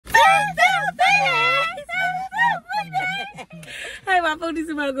my foodies,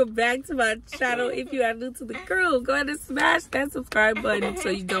 and welcome back to my channel. If you are new to the crew, go ahead and smash that subscribe button so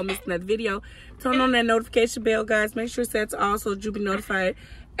you don't miss another video. Turn on that notification bell, guys. Make sure it's set to all so you'll be notified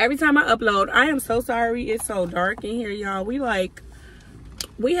every time I upload. I am so sorry it's so dark in here, y'all. We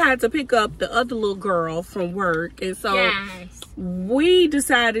had to pick up the other little girl from work, and so we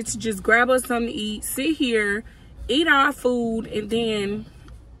decided to just grab us something to eat, sit here, eat our food, and then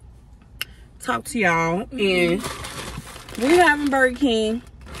talk to y'all. And we having Burger King.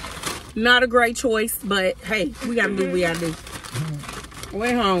 Not a great choice, but hey, we gotta do what we gotta do.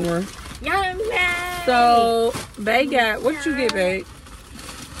 We're hungry. So they got, what you get, babe?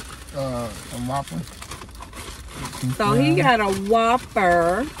 A Whopper. So he got a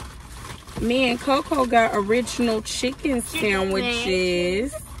Whopper. Me and Coco got original chicken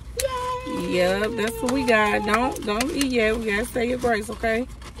sandwiches. Yep, that's what we got. Don't eat yet. We gotta say your grace, okay?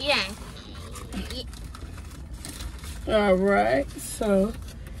 Yeah. All right. So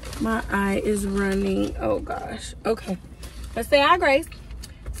my eye is running. Oh gosh. Okay. Let's say our grace.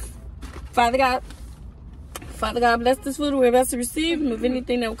 Father God, bless this food we're about to receive. Remove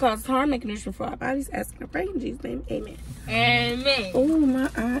anything that will cause harm, make nourishment for our bodies. Asking and praying in Jesus' name. Amen. Amen. Oh, my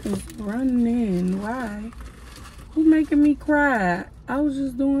eye is running. Why? Who making me cry? I was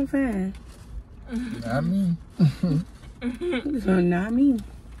just doing fine. Not me. Not me.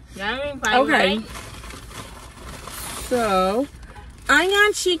 Okay. So, I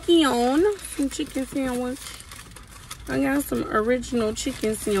got some chicken sandwich. I got some original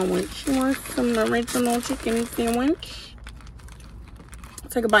chicken sandwich. You want some original chicken sandwich?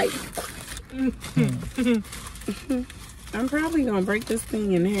 Take a bite. I'm probably gonna break this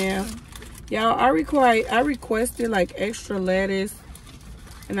thing in half. Y'all, I requested like extra lettuce,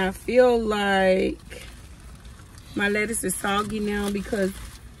 and I feel like my lettuce is soggy now because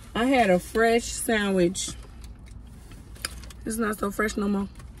I had a fresh sandwich. It's not so fresh no more.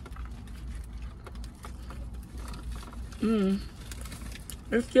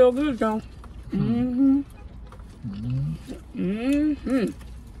 It's still good though.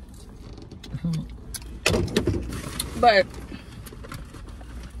 But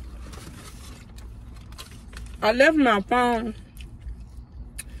I left my phone.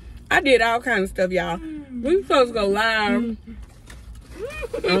 I did all kinds of stuff, y'all. We were supposed to go live.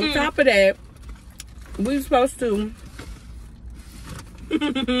 On top of that, we were supposed to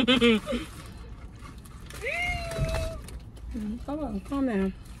hold on, calm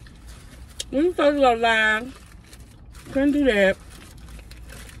down. We were supposed to go live. Couldn't do that.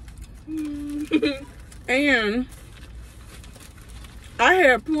 And I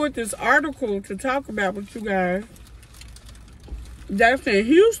had pulled this article to talk about with you guys. That's in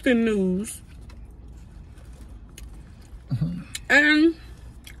Houston news. And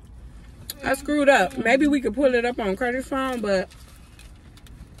I screwed up. Maybe we could pull it up on Curtis' phone, but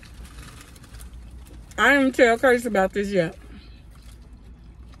I didn't tell Curtis about this yet.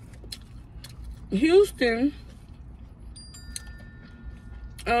 Houston,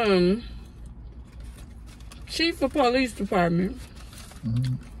 chief of police department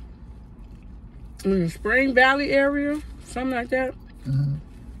in the Spring Valley area, something like that.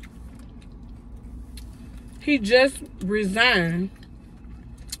 He just resigned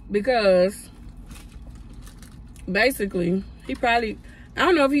because basically he probably, I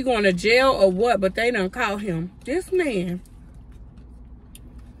don't know if he's going to jail or what, but they done caught him. This man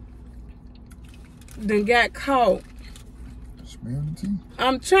then got caught.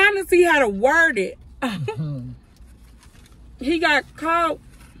 I'm trying to see how to word it. He got caught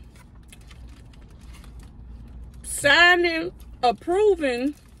signing,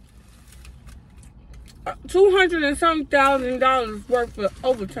 approving $200 and some thousand worth of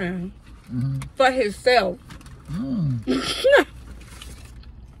overtime for himself.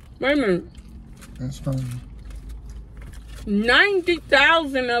 Wait a minute. That's funny.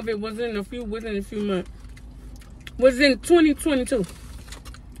 90,000 of it was within a few months. Was in 2022.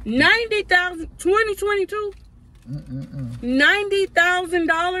 90,000, 2022.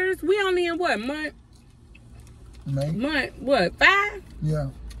 $90,000. We only in what month? May. Month what? 5? Yeah.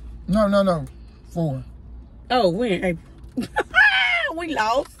 No. 4. Oh, we in April. We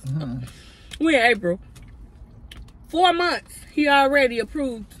lost. We in April. 4 months. He already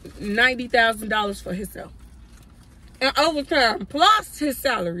approved $90,000 for himself. And overtime plus his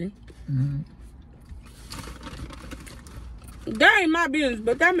salary. That ain't my business,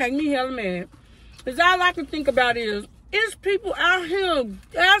 but that make me hella mad. Because all I can think about is people out here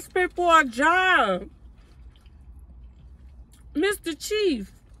asking for a job. Mr.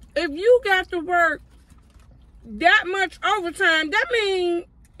 Chief, if you got to work that much overtime, that means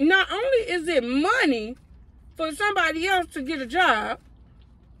not only is it money, for somebody else to get a job.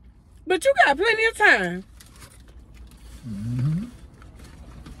 But you got plenty of time. Mm-hmm.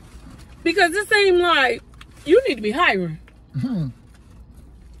 Because it seems like you need to be hiring. Mm-hmm.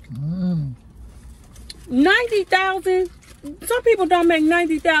 Mm-hmm. 90,000. Some people don't make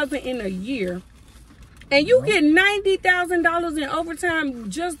 90,000 in a year. And you get $90,000 in overtime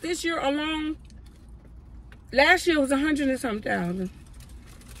just this year alone. Last year was 100 and something thousand.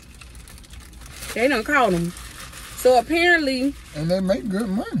 They done caught them. So apparently, and they make good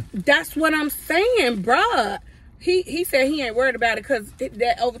money. That's what I'm saying, bruh. He said he ain't worried about it because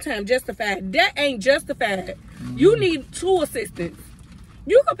that overtime justified. That ain't justified. Mm-hmm. You need 2 assistants.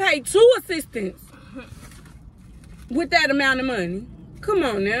 You can pay 2 assistants with that amount of money. Come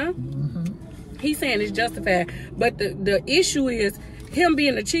on now. Mm-hmm. He's saying it's justified. But the issue is him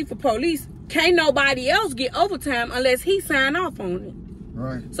being the chief of police, can't nobody else get overtime unless he sign off on it.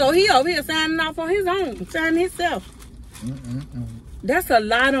 Right. So he over here signing off on his own, signing himself. That's a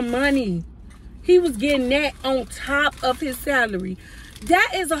lot of money. He was getting that on top of his salary.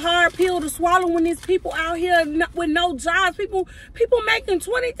 That is a hard pill to swallow when there's people out here with no jobs. People making $20,000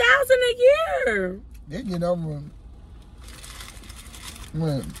 a year. They get over.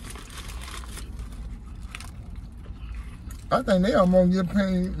 Well, I think they almost get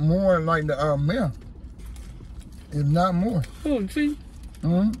paid more like the mayor, if not more. Oh, see.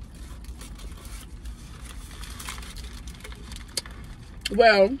 Mm-hmm.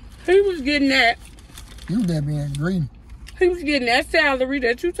 Well, he was getting that. You there being greedy. He was getting that salary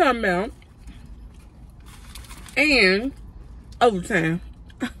that you talking about. And overtime.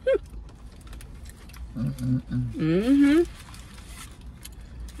 Mm-hmm.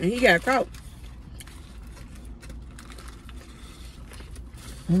 And he got caught.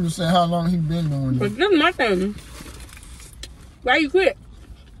 You just say how long he been doing But this. this is my thing. Why you quit?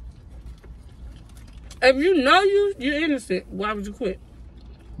 If you know you're innocent, why would you quit?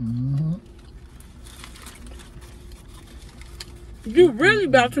 Mm-hmm. You really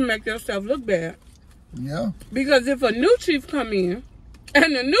about to make yourself look bad. Yeah. Because if a new chief come in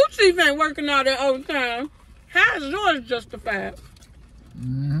and the new chief ain't working all that overtime, how is yours justified?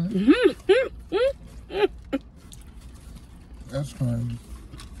 Mm-hmm. That's crazy.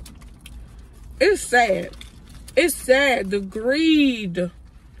 It's sad. It's sad. The greed.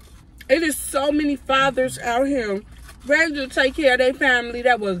 It is so many fathers out here ready to take care of their family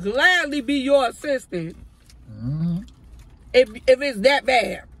that will gladly be your assistant. Mm-hmm. If it's that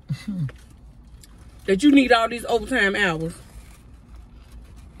bad that you need all these overtime hours.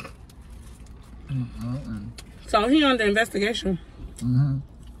 Mm-hmm. So he under investigation. Mm-hmm.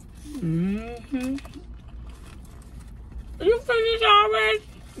 Mm-hmm. You finished already?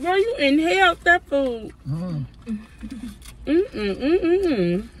 Girl, you inhaled that food.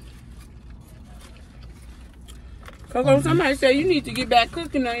 Mm-mm. Coco, somebody said you need to get back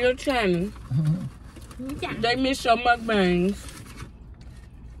cooking on your channel. Yeah. They miss your mukbangs.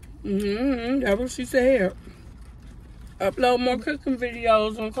 That's what she said. Upload more cooking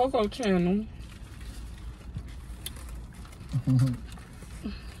videos on Coco channel. Mommy,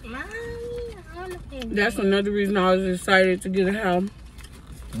 I wanna play That's another reason I was excited to get a house.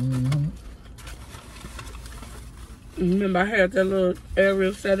 Mm-hmm. Remember, I had that little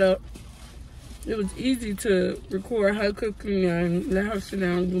area set up. It was easy to record her cooking and let her sit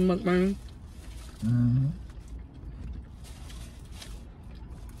down and do mukbang. Mm-hmm.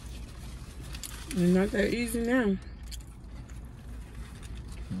 It's not that easy now.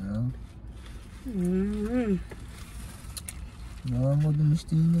 Yeah. Mm-hmm. No, I'm with the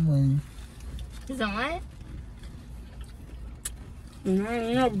mysterious way. Is it what? I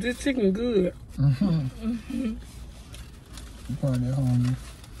don't know, but this chicken good. Mm-hmm. You probably hungry.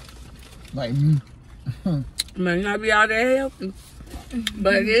 Like me. Might not be all that healthy,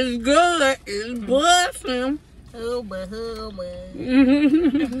 but it's good. It's busting. Hooba.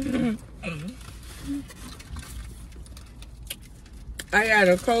 I got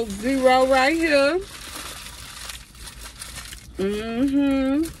a Coke Zero right here.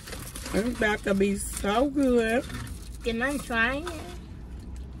 It's about to be so good. Can I try it?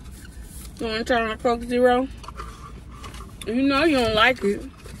 You want to try my Coke Zero? You know you don't like it.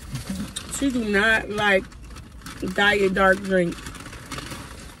 She do not like diet dark drink.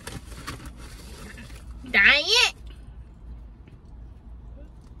 Diet?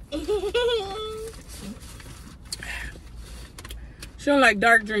 She don't like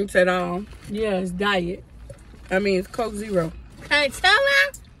dark drinks at all. Yeah, it's diet. I mean, it's Coke Zero. Can I tell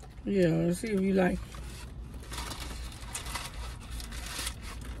her? Yeah, let's see if you like.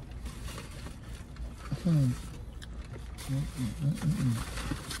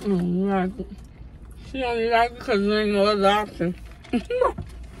 Like it. She only like it because there ain't no other option.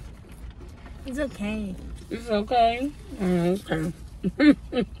 It's okay. It's okay? Okay.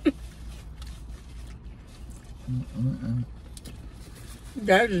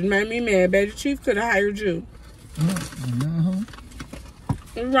 That just made me mad. Betty Chief could have hired you.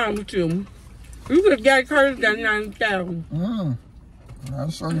 What's wrong with you? You could have got Curtis that 90,000. I'll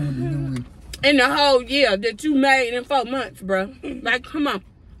show you what to do with it. In the whole year that you made in 4 months, bro. Like, come on.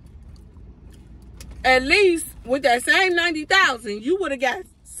 At least with that same 90,000, you would have got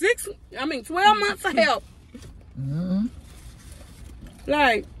 12 months of help.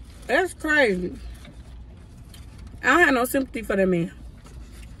 Like, that's crazy. I don't have no sympathy for that man.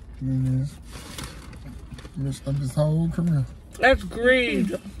 Messed up his whole career. That's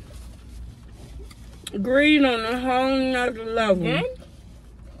greed. Greed on a whole nother level.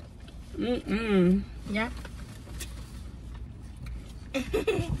 Yeah.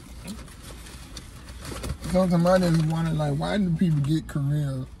 Sometimes I just wonder, like, why do people get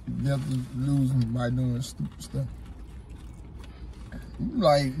careers after losing by doing stupid stuff?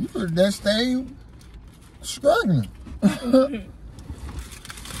 Like, you could just stay struggling.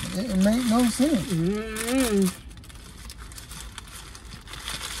 It make no sense.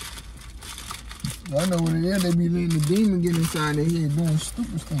 I know what it is. They be letting the demon get inside their head doing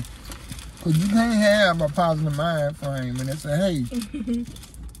stupid stuff. Because you can't have a positive mind frame and they say, hey,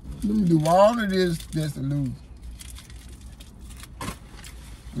 let me do all of this just to lose.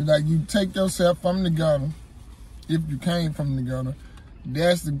 It's like you take yourself from the gutter, if you came from the gutter,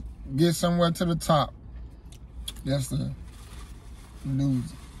 that's to get somewhere to the top. That's to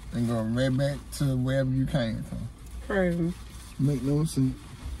lose and go right back to wherever you came from. Crazy. Make no sense.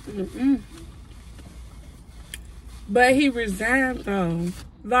 But he resigned though.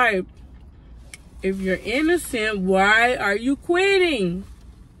 Like, if you're innocent, why are you quitting?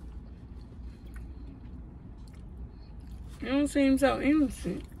 You don't seem so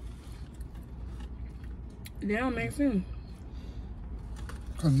innocent. That don't make sense.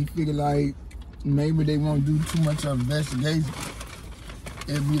 Because you figure like maybe they won't do too much of investigation.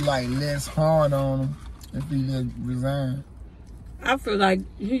 It'd be like less hard on them if he just resign. I feel like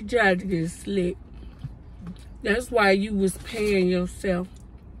he tried to get slick. That's why you was paying yourself.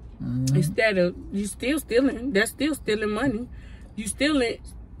 Instead of, you still stealing. That's still stealing money. You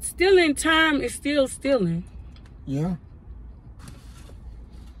stealing time is still stealing. Yeah.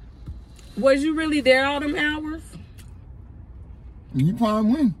 Was you really there all them hours? You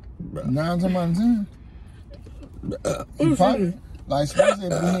probably win. 9 times out of 10. You probably, like, especially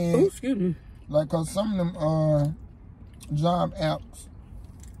if you had, excuse me. like, cause some of them job apps,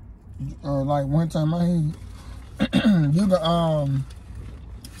 like one time I had, you could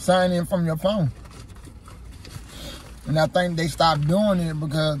sign in from your phone. And I think they stopped doing it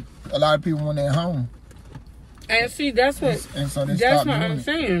because a lot of people when they're home. And see, that's what, and so they that's stopped what doing I'm it.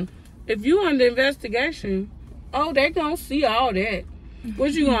 saying. If you under investigation, oh, they gonna see all that.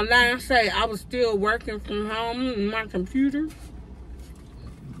 What you gonna lie and say? I was still working from home on my computer.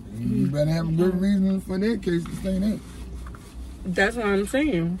 You better have a good reason for that case to say that. That's what I'm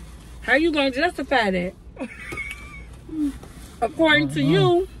saying. How you gonna justify that? According to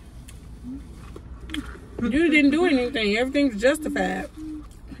you, you didn't do anything. Everything's justified.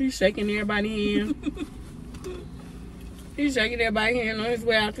 He's shaking everybody's hand. He's shaking everybody's hand on his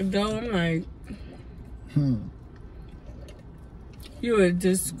way out the door. I'm like, you're a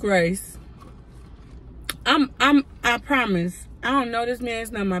disgrace. I promise. I don't know this man.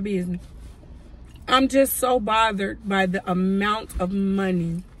 It's not my business. I'm just so bothered by the amount of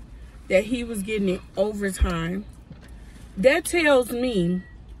money that he was getting in overtime. That tells me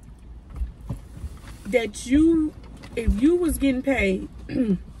that if you was getting paid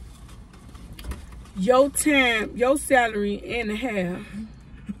your time, your salary and a half,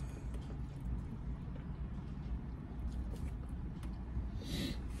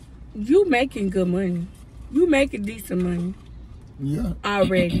 you making good money. You making decent money. Yeah.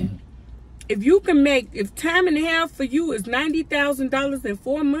 Already. If you can make, if time and a half for you is $90,000 in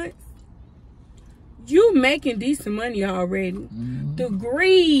 4 months, you making decent money already. The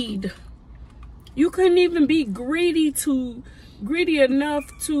greed. You couldn't even be greedy enough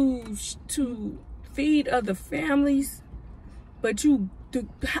to feed other families, but you do.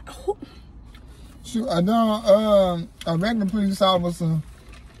 Shoot, I know a regular police officer.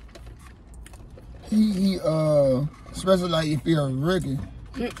 He especially like if you're a rookie,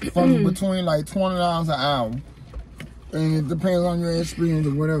 from between like $20 an hour, and it depends on your experience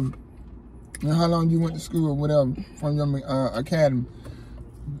or whatever, and how long you went to school or whatever from your academy.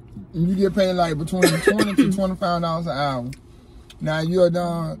 And you get paid like between $20 to $25 an hour. Now you're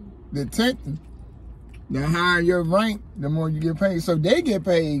a detective, the higher your rank, the more you get paid. So they get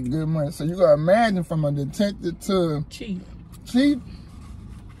paid good money. So you gotta imagine from a detective to chief.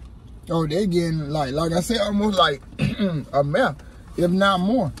 Oh, they getting like I said, almost like a meth, if not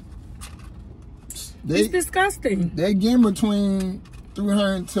more. It's disgusting. They getting between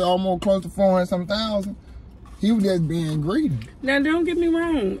 300 to almost close to 400 some thousand. He was just being greedy. Now, don't get me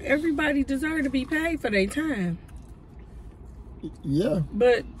wrong. Everybody deserves to be paid for their time. Yeah.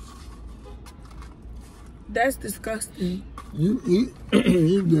 But that's disgusting. You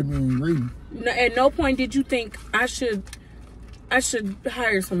just being greedy. No, at no point did you think I should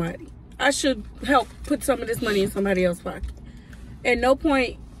hire somebody. I should help put some of this money in somebody else's pocket. At no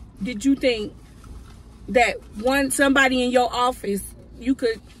point did you think that somebody in your office, you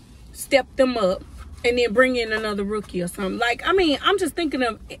could step them up and then bring in another rookie or something. Like, I mean, I'm just thinking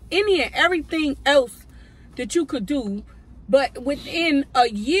of any and everything else that you could do. But within a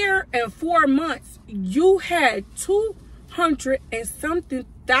year and 4 months, you had $200 and something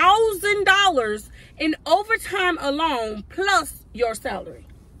thousand in overtime alone, plus your salary.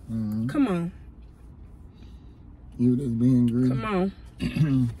 Mm-hmm. Come on. You just being greedy. Come on.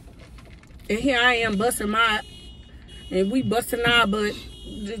 And here I am busting we busting our butt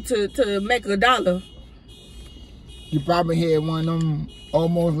to make $1. You probably had one of them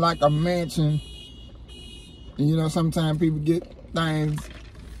almost like a mansion. You know, sometimes people get things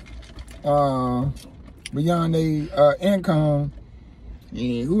beyond their income.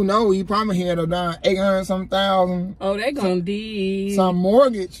 And who knows, he probably had around 800 some thousand. Oh, they gonna dig. Some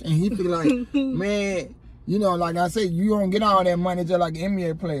mortgage. And he feel like, man, you know, like I said, you don't get all that money just like an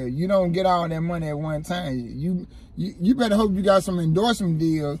NBA player. You don't get all that money at one time. You better hope you got some endorsement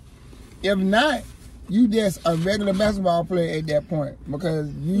deals. If not, you just a regular basketball player at that point, because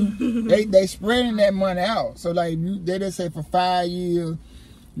they spreading that money out. So like they just say for 5 years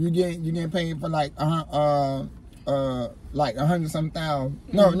you getting paid for like 100 some thousand.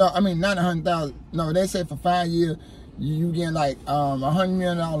 No, I mean not 100,000. No, they say for 5 years you get like $100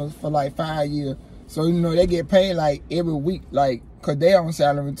 million for like 5 years. So you know they get paid like every week, like, cause they on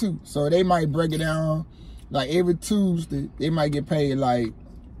salary too. So they might break it down like every Tuesday. They might get paid like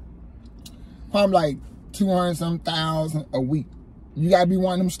probably like 200 some thousand a week. You gotta be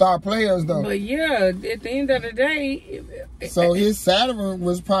one of them star players though. But yeah, at the end of the day, so his salary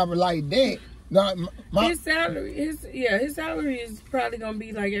was probably like that. His salary is probably gonna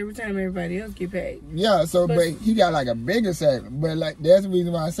be like every time everybody else get paid. Yeah, so but he got like a bigger salary. But like that's the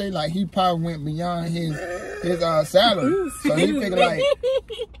reason why I say like he probably went beyond his salary. So he figured like,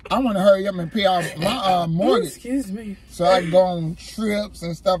 I want to hurry up and pay off my mortgage. Excuse me. So I can go on trips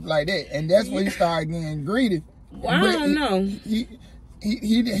and stuff like that. And that's when he started getting greedy. Well, I don't know.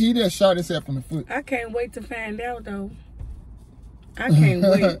 He just shot himself in the foot. I can't wait to find out though. I can't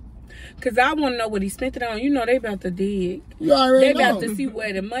wait. Cause I want to know what he spent it on. You know they about to dig. You already know. They about to see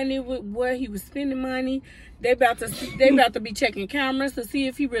where the money, where he was spending money. They about to be checking cameras to see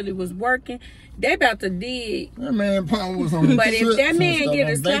if he really was working. They about to dig. That man probably was on. But if that man get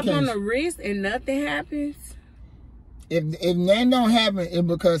a slap on the wrist and nothing happens, if that don't happen, it's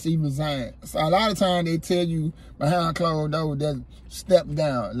because he resigned. So a lot of times they tell you behind closed doors that step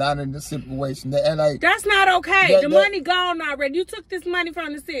down. A lot of the situation that like that's not okay. The money gone already. You took this money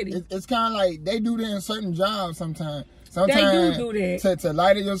from the city. It's kind of like they do that in certain jobs sometimes. Sometimes they do that to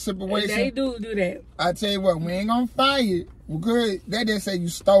lighten your situation. They do that. I tell you what, we ain't gonna fire you. We good. They just say you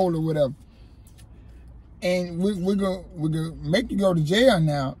stole or whatever, and we gonna make you go to jail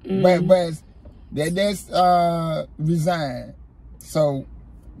now. Mm-hmm. But that's resign. So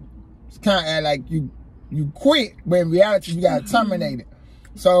it's kind of like you quit, but in reality you got terminated.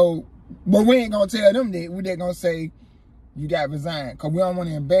 So, but we ain't gonna tell them that. We just gonna say you got resigned because we don't want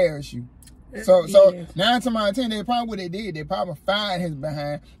to embarrass you. So 9 times out of 10, they probably what they did. They probably fired his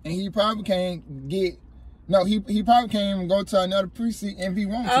behind, and he probably can't get. No, he probably can't even go to another precinct if he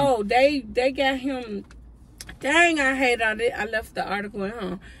wants to. Oh, they got him. Dang, I hate all that. I left the article at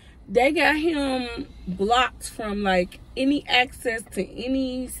home. They got him blocked from like any access to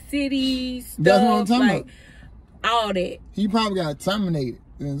any city stuff. That's what I'm talking about. All that. He probably got terminated,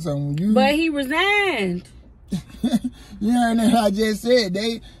 and so when you. But he resigned. Yeah, and I just said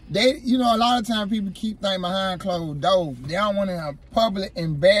they you know, a lot of times people keep things behind closed doors. They don't want to public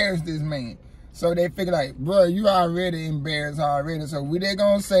embarrass this man. So they figure like, bro, you already embarrassed already. So they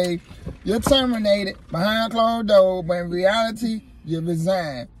gonna say you're terminated behind closed doors, but in reality you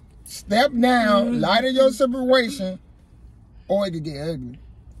resign. Step down, lighten your situation, or it could get ugly.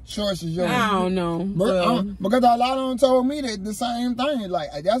 Choice is yours. I don't know. Because a lot of them told me that the same thing.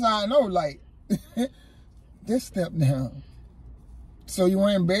 Like that's how I know. Like. Just step down so you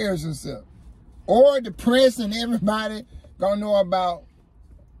won't embarrass yourself. or the press and everybody gonna know about,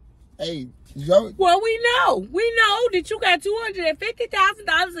 hey, Joe. Well, we know that you got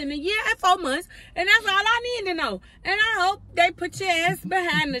 $250,000 in a year and 4 months, and that's all I need to know. And I hope they put your ass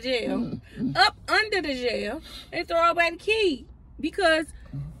behind the jail, up under the jail, and throw away the key, because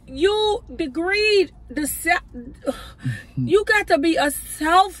you the greed, you got to be a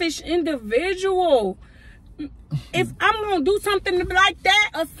selfish individual. If I'm gonna do something like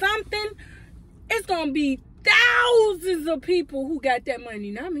that or something, it's gonna be thousands of people who got that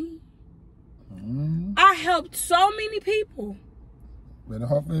money, not me. I helped so many people. Better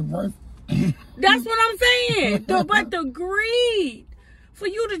hope it's worth. That's what I'm saying. But the greed for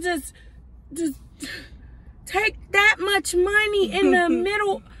you to just take that much money in the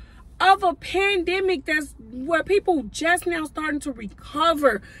middle of a pandemic, that's where people just now starting to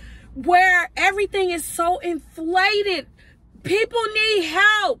recover, where everything is so inflated. People need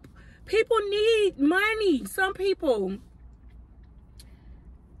help. People need money. Some people.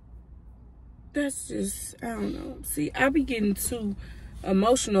 That's just, I don't know. See, I be getting too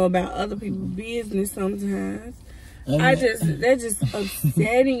emotional about other people's business sometimes. That's just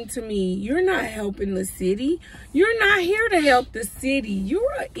upsetting to me. You're not helping the city. You're not here to help the city.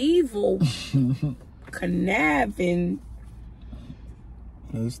 You're an evil, conniving.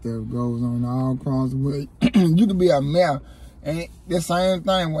 That stuff goes on all across the way. You could be a mayor, and the same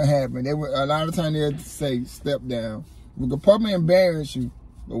thing would happen. They would, a lot of times they'd say, step down. We could probably embarrass you,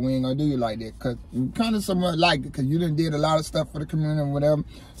 but we ain't gonna do you like that, because you kind of somewhat like it, because you done did a lot of stuff for the community or whatever.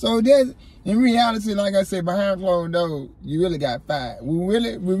 So there's, in reality, like I said, behind closed doors, you really got fired. We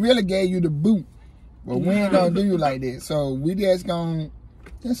really gave you the boot, but we ain't gonna do you like that. So we just gonna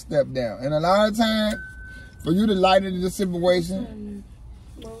just step down. And a lot of times, for you to lighten the situation,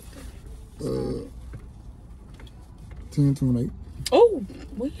 10:28. Oh,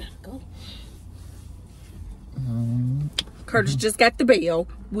 we gotta go. Curtis just got the bell.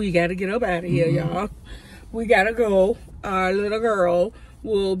 We gotta get up out of here, y'all. We gotta go. Our little girl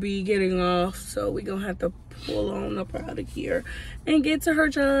will be getting off, so we gonna have to pull on up out of here and get to her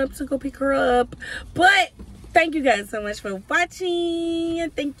job to go pick her up. But thank you guys so much for watching,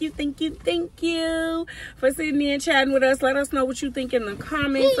 and thank you for sitting there and chatting with us. Let us know what you think in the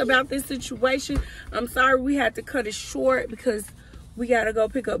comments about this situation. I'm sorry we had to cut it short because we gotta go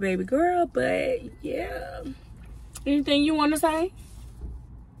pick up baby girl, but yeah. Anything you want to say?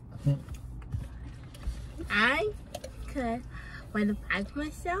 I could ride a bike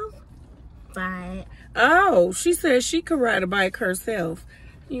myself, but... Oh, she said she could ride a bike herself.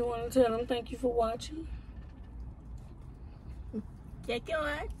 You want to tell them thank you for watching? Thank you,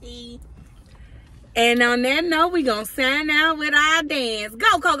 Auntie. And on that note, we going to sign out with our dance.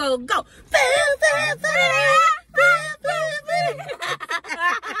 Go, go, go, go.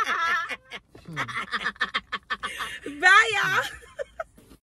 Bye, y'all.